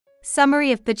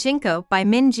Summary of Pachinko by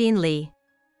Min Jin Lee.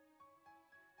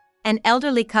 An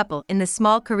elderly couple in the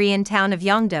small Korean town of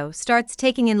Yongdo starts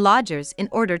taking in lodgers in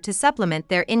order to supplement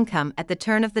their income at the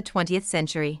turn of the 20th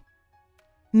century.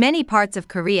 Many parts of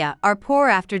Korea are poor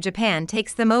after Japan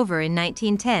takes them over in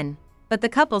 1910, but the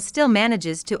couple still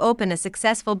manages to open a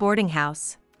successful boarding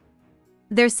house.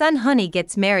 Their son Honey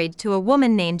gets married to a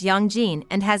woman named Young-jin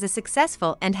and has a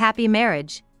successful and happy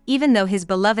marriage, even though his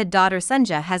beloved daughter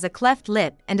Sunja has a cleft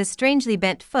lip and a strangely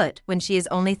bent foot when she is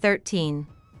only 13.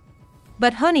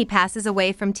 But Honey passes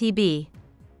away from TB.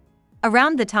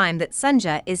 Around the time that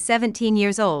Sunja is 17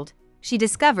 years old, she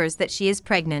discovers that she is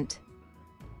pregnant.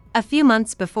 A few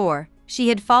months before, she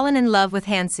had fallen in love with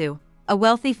Hansu, a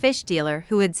wealthy fish dealer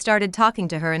who had started talking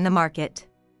to her in the market.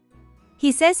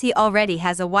 He says he already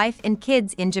has a wife and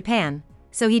kids in Japan,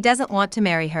 so he doesn't want to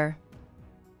marry her.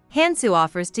 Hansu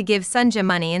offers to give Sunja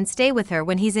money and stay with her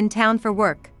when he's in town for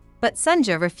work, but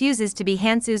Sunja refuses to be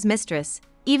Hansu's mistress,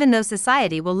 even though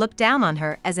society will look down on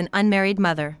her as an unmarried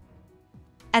mother.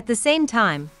 At the same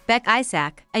time, Beck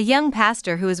Isaac, a young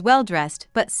pastor who is well-dressed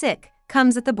but sick,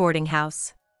 comes at the boarding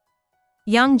house.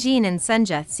 Young-jin and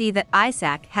Sunja see that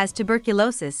Isaac has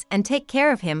tuberculosis and take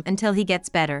care of him until he gets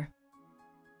better.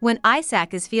 When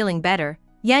Isaac is feeling better,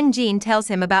 Young-jin tells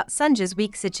him about Sunja's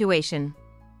weak situation.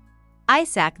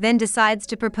 Isaac then decides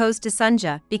to propose to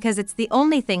Sunja because it's the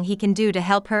only thing he can do to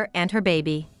help her and her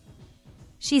baby.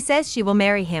 She says she will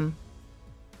marry him.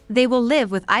 They will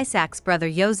live with Isaac's brother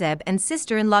Yoseb and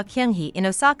sister-in-law Kyunghee in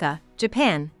Osaka,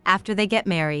 Japan, after they get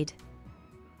married.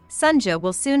 Sunja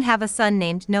will soon have a son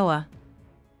named Noah.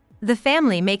 The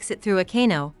family makes it through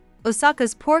Akano,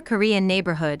 Osaka's poor Korean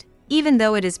neighborhood, even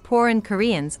though it is poor and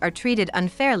Koreans are treated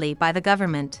unfairly by the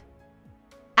government.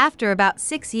 After about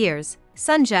 6 years,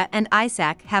 Sunja and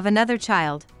Isaac have another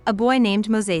child, a boy named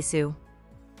Mosesu.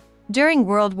 During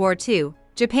World War II,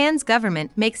 Japan's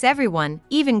government makes everyone,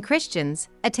 even Christians,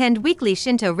 attend weekly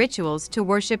Shinto rituals to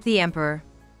worship the emperor.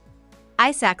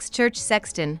 Isaac's church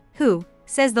sexton, who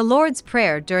says the Lord's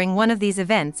Prayer during one of these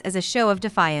events as a show of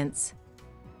defiance.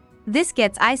 This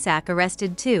gets Isaac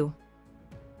arrested too.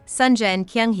 Sunja and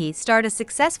Kyunghee start a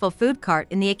successful food cart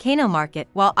in the Akano market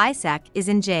while Isaac is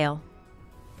in jail.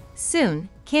 Soon,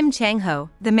 Kim Chang-ho,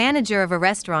 the manager of a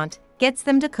restaurant, gets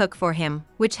them to cook for him,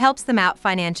 which helps them out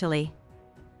financially.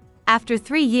 After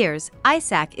 3 years,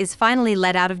 Isaac is finally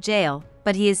let out of jail,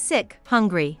 but he is sick,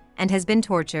 hungry, and has been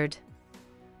tortured.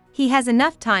 He has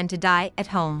enough time to die at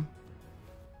home.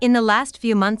 In the last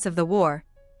few months of the war,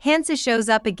 Hansu shows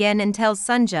up again and tells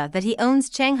Sunja that he owns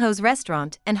Chang-ho's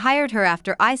restaurant and hired her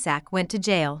after Isaac went to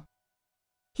jail.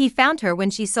 He found her when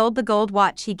she sold the gold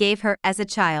watch he gave her as a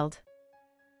child.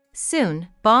 Soon,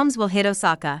 bombs will hit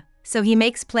Osaka, so he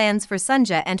makes plans for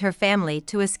Sunja and her family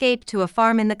to escape to a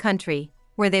farm in the country,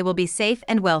 where they will be safe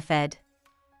and well-fed.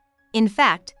 In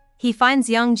fact, he finds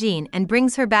Young-jin and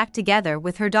brings her back together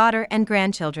with her daughter and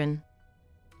grandchildren.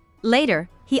 Later,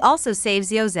 he also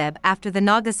saves Yoseb after the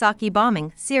Nagasaki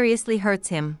bombing seriously hurts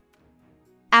him.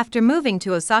 After moving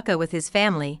to Osaka with his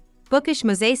family, bookish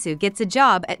Mosesu gets a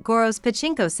job at Goro's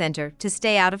Pachinko Center to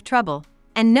stay out of trouble,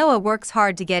 and Noah works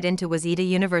hard to get into Waseda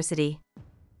University.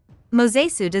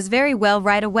 Mosesu does very well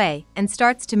right away and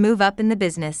starts to move up in the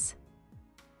business.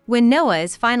 When Noah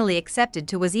is finally accepted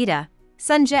to Waseda,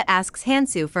 Sunja asks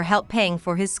Hansu for help paying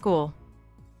for his school.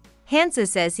 Hansu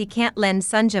says he can't lend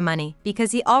Sunja money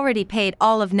because he already paid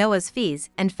all of Noah's fees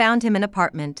and found him an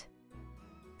apartment.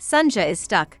 Sunja is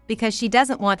stuck because she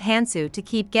doesn't want Hansu to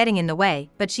keep getting in the way,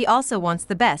 but she also wants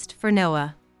the best for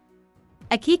Noah.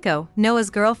 Akiko, Noah's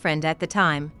girlfriend at the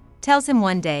time, tells him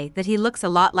one day that he looks a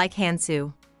lot like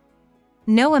Hansu.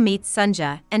 Noah meets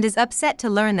Sunja and is upset to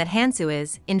learn that Hansu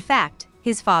is, in fact,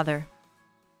 his father.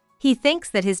 He thinks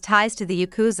that his ties to the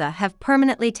Yakuza have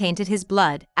permanently tainted his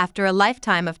blood after a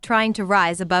lifetime of trying to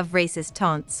rise above racist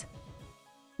taunts.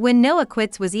 When Noah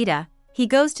quits Waseda, he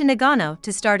goes to Nagano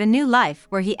to start a new life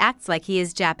where he acts like he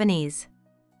is Japanese.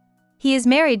 He is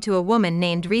married to a woman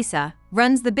named Risa,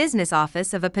 runs the business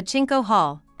office of a pachinko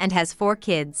hall, and has 4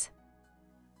 kids.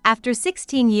 After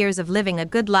 16 years of living a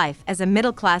good life as a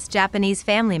middle-class Japanese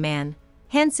family man,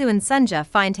 Hansu and Sunja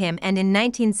find him, and in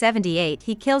 1978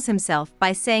 he kills himself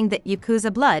by saying that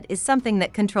Yakuza blood is something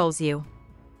that controls you.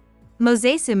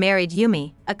 Mosesu married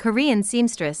Yumi, a Korean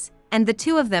seamstress, and the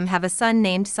two of them have a son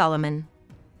named Solomon.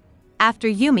 After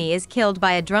Yumi is killed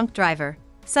by a drunk driver,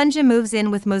 Sunja moves in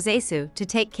with Mosesu to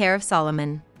take care of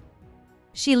Solomon.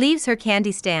 She leaves her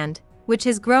candy stand, which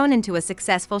has grown into a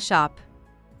successful shop.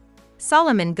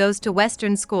 Solomon goes to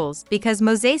Western schools because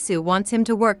Mosesu wants him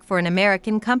to work for an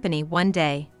American company one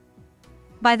day.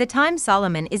 By the time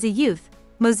Solomon is a youth,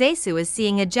 Mosesu is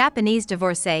seeing a Japanese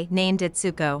divorcee named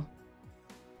Itsuko.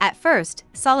 At first,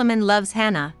 Solomon loves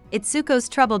Hana, Itsuko's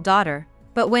troubled daughter,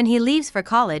 but when he leaves for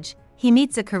college, he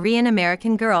meets a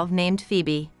Korean-American girl named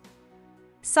Phoebe.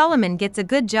 Solomon gets a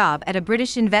good job at a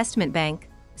British investment bank,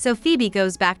 so Phoebe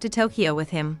goes back to Tokyo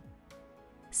with him.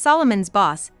 Solomon's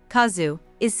boss, Kazu,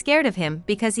 is scared of him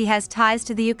because he has ties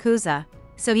to the Yakuza,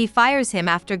 so he fires him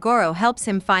after Goro helps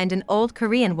him find an old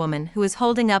Korean woman who is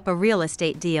holding up a real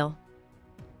estate deal.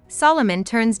 Solomon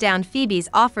turns down Phoebe's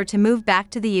offer to move back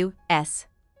to the U.S.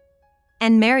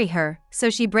 and marry her, so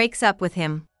she breaks up with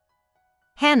him.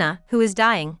 Hana, who is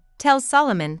dying, tells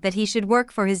Solomon that he should work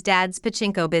for his dad's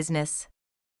pachinko business.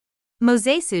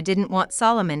 Mosesu didn't want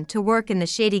Solomon to work in the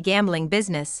shady gambling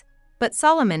business, but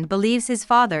Solomon believes his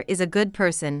father is a good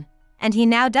person, and he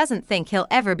now doesn't think he'll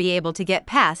ever be able to get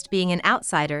past being an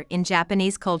outsider in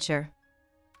Japanese culture.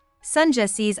 Sunja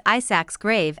sees Isaac's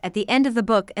grave at the end of the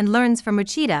book and learns from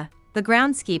Uchida, the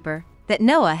groundskeeper, that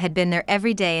Noah had been there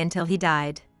every day until he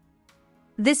died.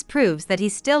 This proves that he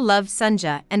still loved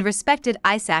Sunja and respected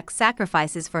Isaac's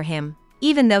sacrifices for him,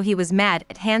 even though he was mad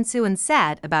at Hansu and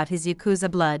sad about his Yakuza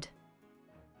blood.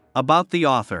 About the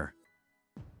author.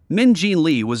 Min Jin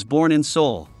Lee was born in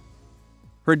Seoul.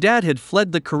 Her dad had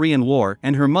fled the Korean War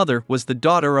and her mother was the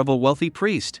daughter of a wealthy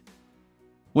priest.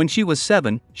 When she was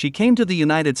 7, she came to the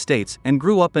United States and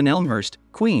grew up in Elmhurst,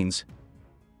 Queens.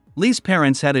 Lee's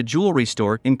parents had a jewelry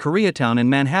store in Koreatown in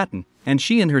Manhattan, and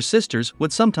she and her sisters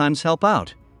would sometimes help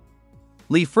out.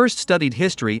 Lee first studied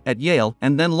history at Yale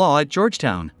and then law at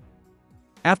Georgetown.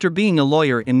 After being a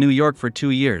lawyer in New York for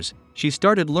 2 years, she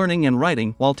started learning and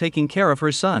writing while taking care of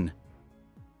her son.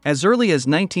 As early as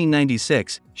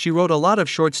 1996, she wrote a lot of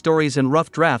short stories and rough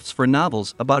drafts for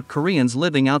novels about Koreans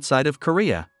living outside of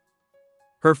Korea.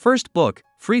 Her first book,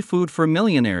 Free Food for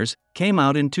Millionaires, came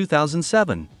out in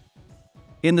 2007.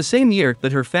 In the same year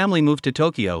that her family moved to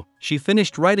Tokyo, she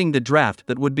finished writing the draft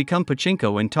that would become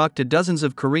Pachinko and talked to dozens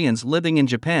of Koreans living in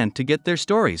Japan to get their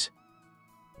stories.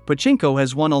 Pachinko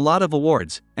has won a lot of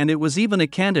awards, and it was even a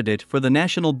candidate for the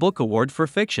National Book Award for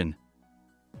Fiction.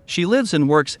 She lives and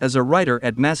works as a writer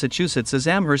at Massachusetts'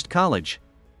 Amherst College.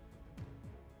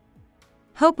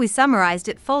 Hope we summarized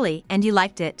it fully and you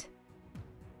liked it.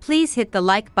 Please hit the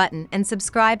like button and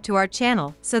subscribe to our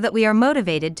channel so that we are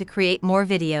motivated to create more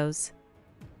videos.